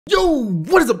Yo,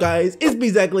 what is up guys? It's me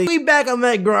exactly. We back on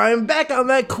that grind, back on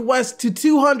that quest to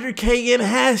 200K and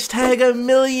hashtag $1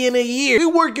 million a year. We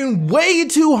working way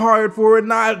too hard for it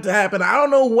not to happen. I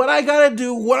don't know what I gotta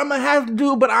do, what I'm gonna have to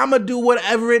do, but I'm gonna do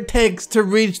whatever it takes to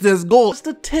reach this goal. Just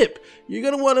a tip. You're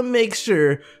gonna wanna make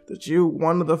sure that you're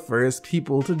one of the first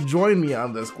people to join me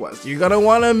on this quest. You're gonna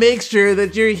wanna make sure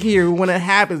that you're here when it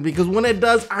happens, because when it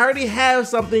does, I already have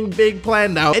something big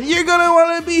planned out and you're gonna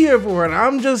wanna be here for it.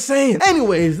 I'm just saying.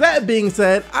 Anyways, that being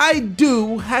said, I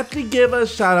do have to give a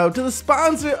shout out to the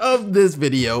sponsor of this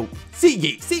video,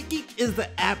 SeatGeek. SeatGeek is the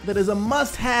app that is a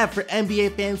must-have for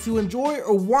NBA fans who enjoy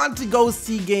or want to go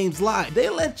see games live. They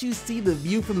let you see the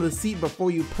view from the seat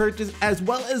before you purchase, as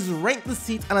well as rank the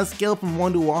seats on a scale from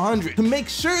 1 to 100 to make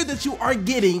sure that you are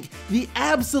getting the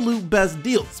absolute best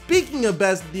deal. Speaking of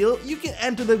best deal, you can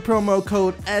enter the promo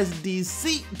code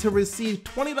SDC to receive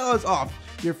 $20 off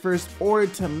your first order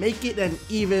to make it an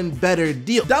even better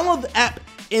deal. Download the app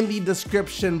in the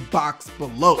description box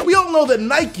below. We all know that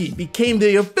Nike became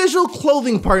the official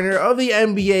clothing partner of the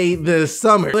NBA this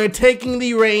summer. They're taking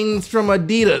the reins from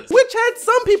Adidas, which had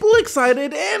some people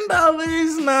excited and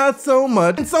others not so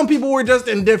much, and some people were just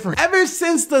indifferent. Ever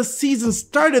since the season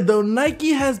started though,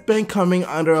 Nike has been coming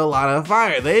under a lot of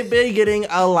fire. They've been getting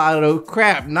a lot of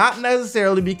crap, not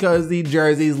necessarily because the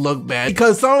jerseys look bad,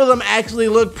 because some of them actually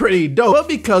look pretty dope, but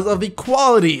because of the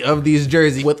quality of these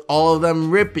jerseys, with all of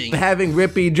them ripping. Having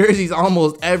ripping jerseys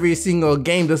almost every single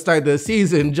game to start the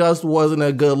season just wasn't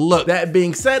a good look. That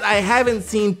being said, I haven't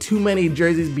seen too many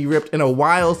jerseys be ripped in a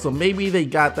while, so maybe they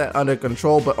got that under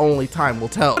control, but only time will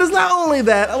tell. But it's not only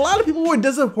that, a lot of people were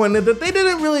disappointed that they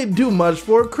didn't really do much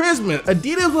for Christmas.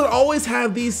 Adidas would always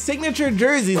have these signature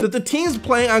jerseys that the teams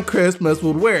playing on Christmas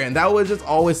would wear, and that was just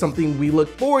always something we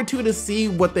looked forward to see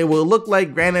what they would look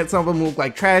like. Granted, some of them look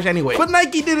like trash anyway, but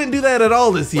Nike didn't do that at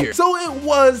all this year, so it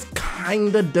was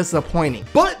kinda disappointing.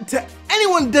 But to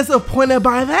anyone disappointed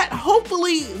by that,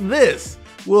 hopefully this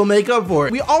will make up for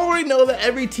it. We already know that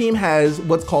every team has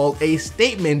what's called a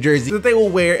statement jersey that they will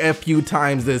wear a few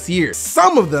times this year.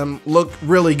 Some of them look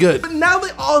really good, but now they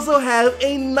also have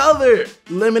another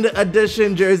limited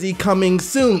edition jersey coming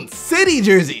soon, City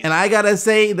jersey. And I gotta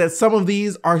say that some of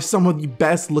these are some of the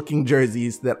best looking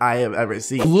jerseys that I have ever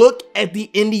seen. Look at the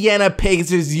Indiana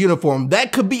Pacers uniform.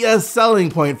 That could be a selling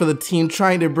point for the team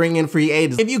trying to bring in free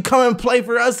agents. If you come and play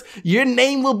for us, your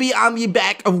name will be on the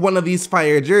back of one of these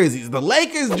fire jerseys. The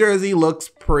Lakers jersey looks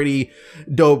pretty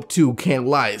dope too, can't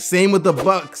lie. Same with the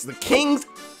Bucks. The Kings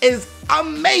is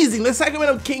amazing. The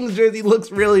Sacramento Kings jersey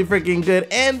looks really freaking good,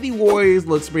 and the Warriors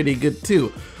looks pretty good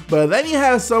too. But then you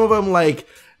have some of them like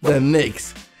the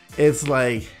Knicks. It's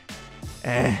like,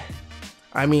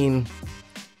 I mean,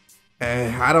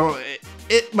 I don't,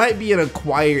 it might be an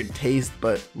acquired taste,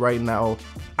 but right now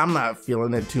I'm not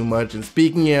feeling it too much. And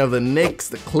speaking of the Knicks,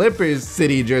 the Clippers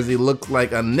City jersey looks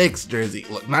like a Knicks jersey.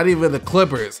 Look, not even the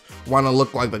Clippers want to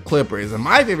look like the Clippers. And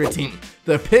my favorite team,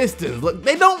 the Pistons, look,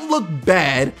 they don't look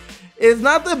bad. It's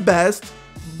not the best,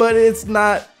 but it's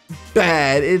not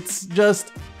bad. It's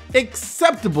just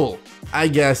acceptable, I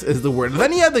guess is the word.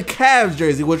 Then you have the Cavs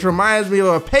jersey, which reminds me of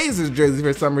a Pacers jersey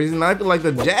for some reason. I feel like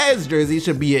the Jazz jersey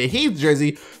should be a Heat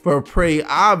jersey for pretty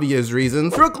obvious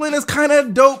reasons. Brooklyn is kind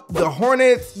of dope. The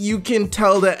Hornets, you can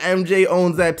tell that MJ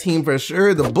owns that team for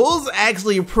sure. The Bulls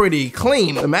actually pretty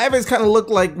clean. The Mavericks kind of look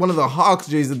like one of the Hawks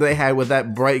jerseys that they had with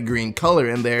that bright green color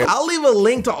in there. I'll leave a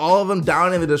link to all of them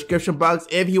down in the description box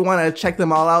if you want to check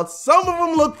them all out. Some of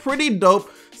them look pretty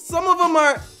dope. Some of them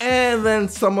are, and then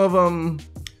some of them,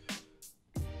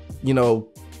 you know,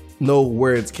 no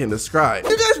words can describe.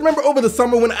 You guys remember over the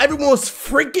summer when everyone was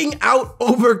freaking out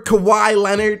over Kawhi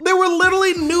Leonard? There were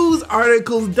literally news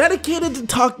articles dedicated to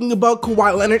talking about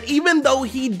Kawhi Leonard, even though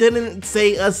he didn't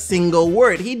say a single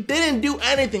word. He didn't do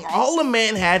anything. All the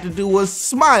man had to do was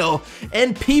smile,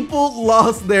 and people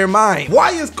lost their mind.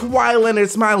 Why is Kawhi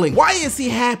Leonard smiling? Why is he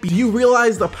happy? Do you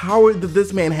realize the power that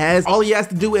this man has? All he has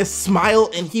to do is smile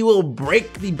and he will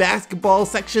break the basketball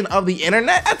section of the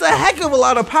internet? That's a heck of a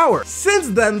lot of power. Since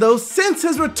then though, since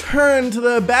his return to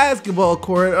the basketball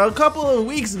court a couple of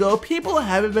weeks ago, people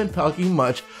haven't been talking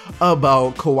much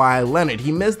about Kawhi Leonard.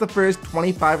 He missed the first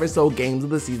 25 or so games of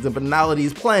the season, but now that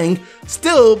he's playing,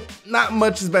 still not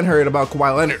much has been heard about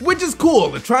Kawhi Leonard, which is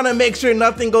cool. They're trying to make sure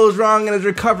nothing goes wrong in his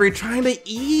recovery, trying to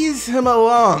ease him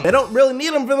along. They don't really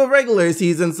need him for the regular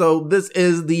season, so this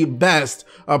is the best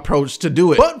approach to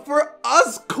do it. But for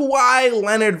us Kawhi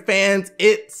Leonard fans,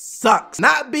 it sucks.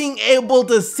 Not being able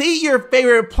to see your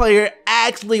favorite player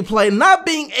actually play, not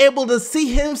being able to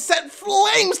see him set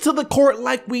flames to the court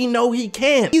like we know he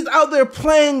can. He's out there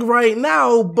playing right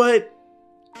now, but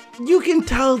you can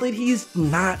tell that he's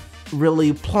not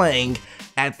really playing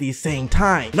at the same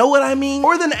time. Know what I mean?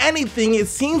 More than anything, it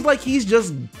seems like he's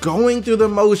just going through the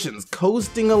motions,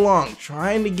 coasting along,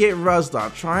 trying to get rust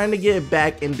off, trying to get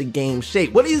back into game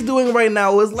shape. What he's doing right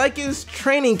now is like his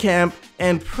training camp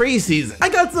and preseason. I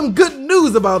got some good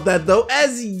news about that though,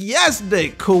 as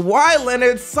yesterday, Kawhi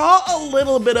Leonard saw a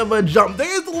little bit of a jump.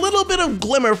 There's a little bit of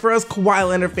glimmer for us Kawhi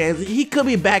Leonard fans. He could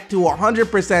be back to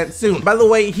 100% soon. By the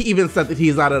way, he even said that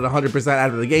he's not at 100%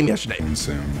 after the game yesterday. I wouldn't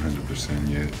say I'm 100%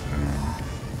 yet.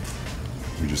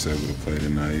 We just able to play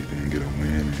tonight and get a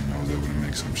win, and I was able to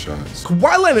make some shots.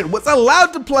 Kawhi Leonard was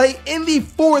allowed to play in the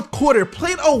fourth quarter,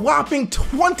 played a whopping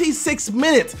 26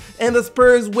 minutes, and the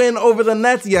Spurs win over the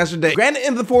Nets yesterday. Granted,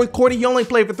 in the fourth quarter, he only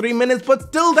played for 3 minutes, but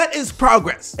still, that is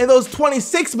progress. And those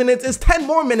 26 minutes is 10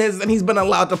 more minutes than he's been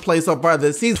allowed to play so far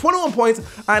this season. 21 points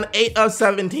on 8 of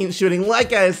 17 shooting.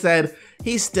 Like I said,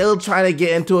 he's still trying to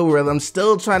get into a rhythm,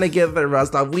 still trying to get the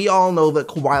rust off. We all know that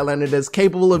Kawhi Leonard is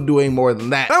capable of doing more than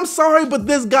that. I'm sorry, but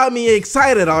this got me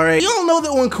excited, alright? You all know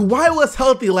that when Kawhi was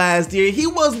healthy last year, he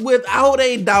was without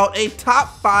a doubt a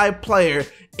top 5 player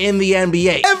in the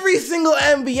NBA. Every single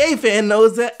NBA fan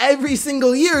knows that every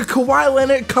single year Kawhi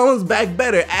Leonard comes back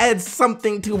better, adds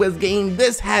something to his game.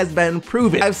 This has been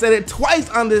proven. I've said it twice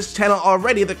on this channel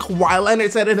already that Kawhi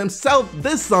Leonard said it himself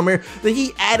this summer that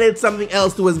he added something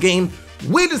else to his game.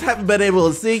 We just haven't been able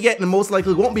to see it yet, and most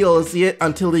likely won't be able to see it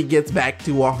until he gets back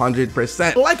to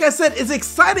 100%. Like I said, it's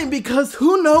exciting because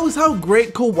who knows how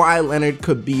great Kawhi Leonard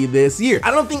could be this year. I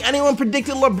don't think anyone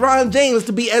predicted LeBron James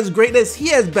to be as great as he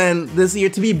has been this year,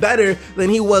 to be better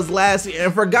than he was last year.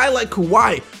 And for a guy like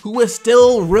Kawhi, who is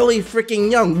still really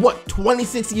freaking young, what,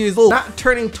 26 years old, not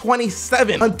turning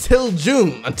 27 until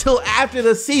June, until after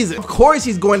the season. Of course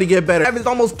he's going to get better. Averaged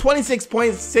almost 26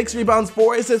 points, 6 rebounds,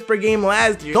 4 assists per game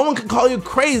last year. No one could call you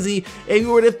crazy if you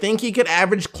were to think he could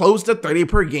average close to 30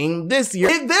 per game this year.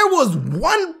 If there was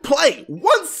one play,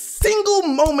 one single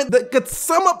moment that could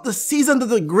sum up the season that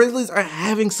the Grizzlies are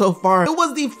having so far, it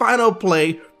was the final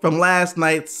play from last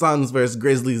night's Suns vs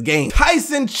Grizzlies game.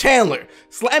 Tyson Chandler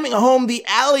slamming home the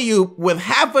alley-oop with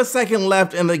half a second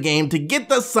left in the game to get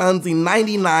the Suns the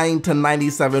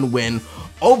 99-97 win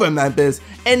over Memphis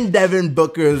and Devin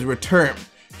Booker's return.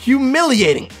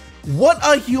 Humiliating. What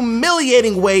a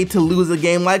humiliating way to lose a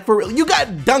game, like for real. You got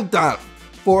dunked on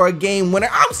for a game winner.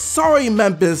 I'm sorry,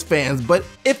 Memphis fans, but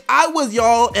if I was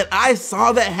y'all and I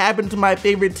saw that happen to my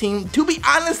favorite team, to be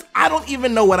honest, I don't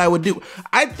even know what I would do.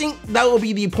 I think that would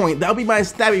be the point. That would be my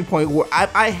stabbing point where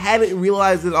I hadn't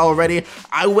realized it already.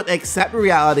 I would accept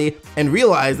reality and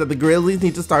realize that the Grizzlies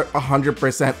need to start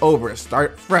 100% over.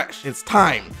 Start fresh. It's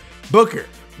time. Booker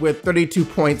with 32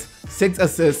 points, 6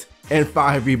 assists, and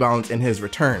 5 rebounds in his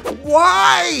return.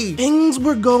 Why? Things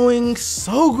were going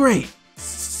so great,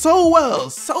 so well,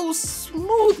 so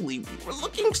smoothly. We were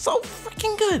looking so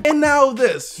freaking good. And now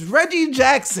this, Reggie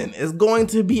Jackson is going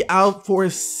to be out for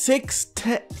 6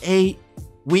 to 8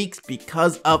 weeks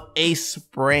because of a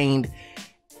sprained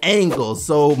ankle.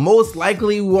 So most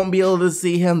likely we won't be able to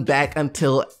see him back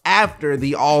until after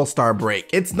the All-Star break.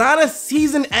 It's not a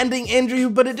season-ending injury,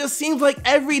 but it just seems like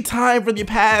every time for the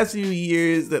past few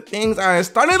years that things are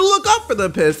starting to look up for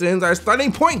the Pistons. Our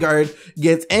starting point guard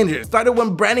gets injured. Started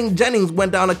when Brandon Jennings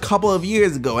went down a couple of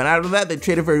years ago, and after that they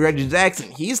traded for Reggie Jackson.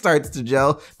 He starts to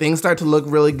gel, things start to look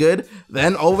really good.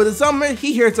 Then over the summer,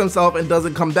 he hurts himself and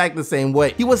doesn't come back the same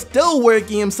way. He was still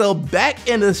working himself back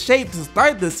into shape to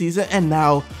start this season, and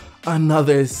now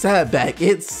another setback.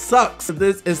 It sucks.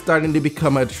 This is starting to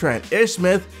become a trend. Ish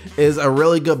Smith is a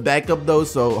really good backup though,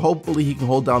 so hopefully he can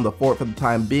hold down the fort for the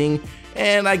time being.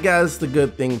 And I guess the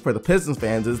good thing for the Pistons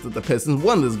fans is that the Pistons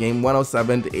won this game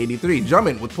 107-83.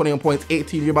 Drummond with 21 points,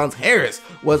 18 rebounds. Harris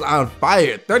was on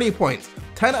fire, 30 points,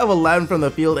 10 of 11 from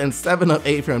the field and 7 of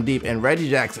 8 from deep. And Reggie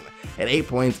Jackson had 8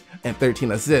 points and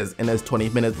 13 assists in his 20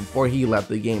 minutes before he left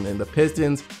the game. And the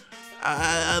Pistons,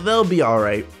 they'll be all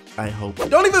right, I hope.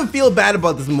 Don't even feel bad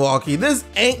about this, Milwaukee. This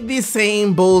ain't the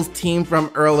same Bulls team from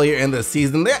earlier in the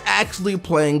season. They're actually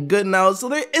playing good now, so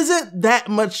there isn't that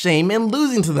much shame in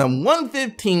losing to them.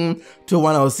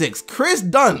 115-106. Chris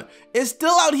Dunn is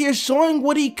still out here showing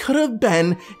what he could have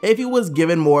been if he was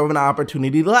given more of an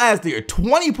opportunity last year.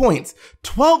 20 points,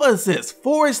 12 assists,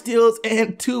 4 steals,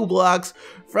 and 2 blocks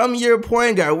from your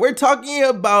point guard. We're talking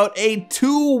about a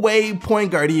two-way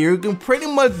point guard here who can pretty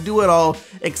much do it all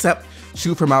except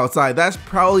shoot from outside. That's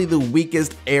probably the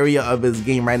weakest area of his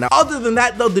game right now. Other than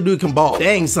that though, the dude can ball.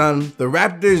 Dang son, the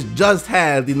Raptors just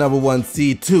had the #1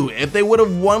 seed too. If they would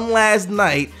have won last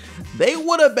night, they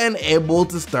would have been able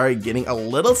to start getting a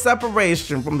little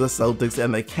separation from the Celtics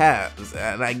and the Cavs.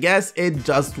 And I guess it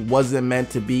just wasn't meant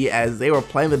to be, as they were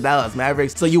playing the Dallas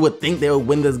Mavericks, so you would think they would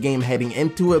win this game heading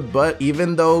into it. But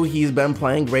even though he's been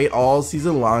playing great all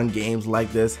season long, games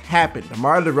like this happen.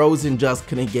 DeMar DeRozan just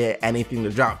couldn't get anything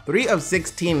to drop. 3 of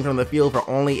 16 from the field for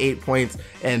only 8 points,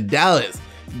 and Dallas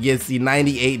gets the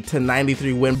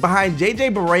 98-93 win behind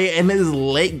JJ Barea in his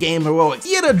late game heroics.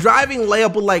 He had a driving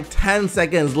layup with like 10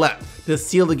 seconds left to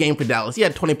seal the game for Dallas. He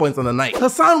had 20 points on the night.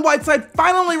 Hassan Whiteside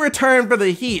finally returned for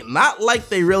the Heat. Not like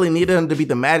they really needed him to beat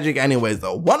the Magic anyways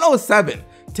though.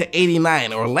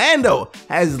 107-89. Orlando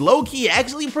has low-key,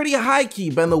 actually pretty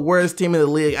high-key, been the worst team in the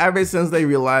league ever since they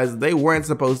realized they weren't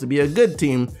supposed to be a good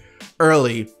team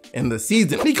early in the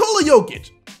season. Nikola Jokic.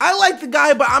 I like the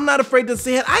guy, but I'm not afraid to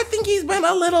say it. I think he's been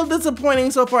a little disappointing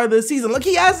so far this season. Look,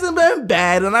 he hasn't been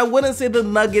bad, and I wouldn't say the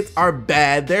Nuggets are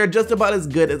bad. They're just about as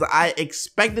good as I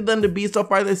expected them to be so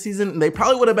far this season. They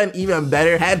probably would have been even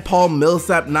better had Paul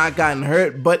Millsap not gotten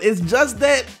hurt, but it's just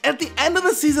that at the end of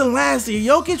the season last year,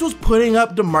 Jokic was putting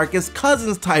up DeMarcus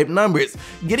Cousins type numbers,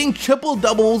 getting triple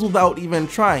doubles without even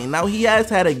trying. Now, he has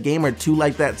had a game or two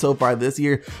like that so far this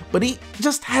year, but he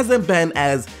just hasn't been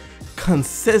as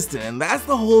consistent, and that's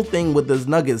the whole thing with this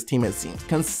Nuggets team, it seems.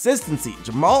 Consistency.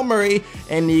 Jamal Murray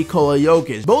and Nikola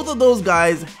Jokic, both of those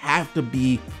guys have to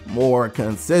be more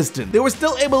consistent. They were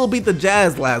still able to beat the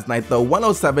Jazz last night though,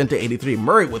 107-83.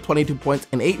 Murray with 22 points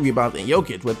and 8 rebounds, and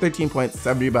Jokic with 13 points,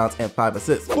 7 rebounds, and 5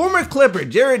 assists. Former Clipper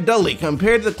Jared Dudley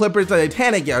compared the Clippers to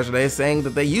Titanic yesterday, saying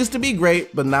that they used to be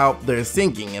great, but now they're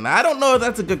sinking. And I don't know if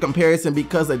that's a good comparison,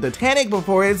 because the Titanic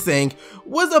before it sank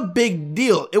was a big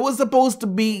deal. It was supposed to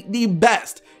be the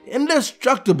best,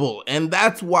 indestructible, and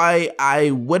that's why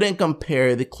I wouldn't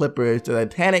compare the Clippers to the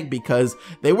Titanic, because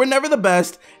they were never the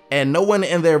best, and no one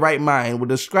in their right mind would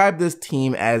describe this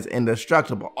team as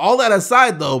indestructible. All that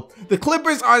aside though, the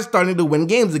Clippers are starting to win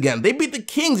games again. They beat the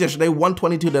Kings yesterday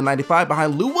 122-95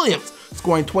 behind Lou Williams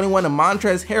scoring 21 and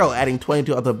Montrezl Harrell adding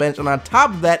 22 off the bench. And on top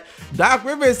of that, Doc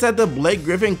Rivers said that Blake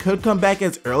Griffin could come back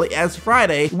as early as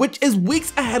Friday, which is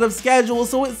weeks ahead of schedule,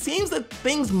 so it seems that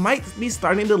things might be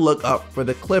starting to look up for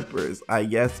the Clippers, I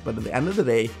guess, but at the end of the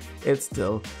day, it's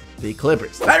still the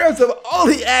Clippers. That wraps up all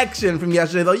the action from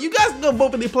yesterday though. You guys can go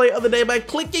vote for the player of the day by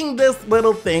clicking this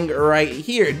little thing right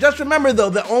here. Just remember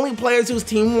though, the only players whose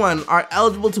team won are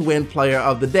eligible to win player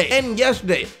of the day. And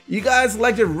yesterday, you guys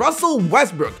selected Russell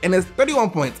Westbrook and his 31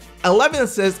 points, 11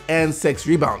 assists, and 6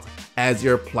 rebounds as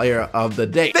your player of the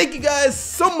day. Thank you guys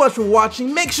so much for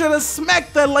watching. Make sure to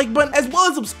smack that like button, as well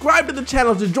as subscribe to the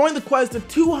channel to join the quest of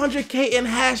 200K and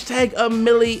hashtag a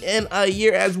million in a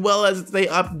year, as well as stay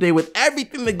up to date with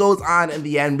everything that goes on in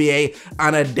the NBA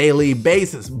on a daily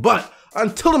basis. But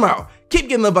until tomorrow, keep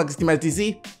getting the buckets, Team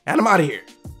STC, and I'm out of here.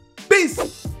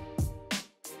 Peace!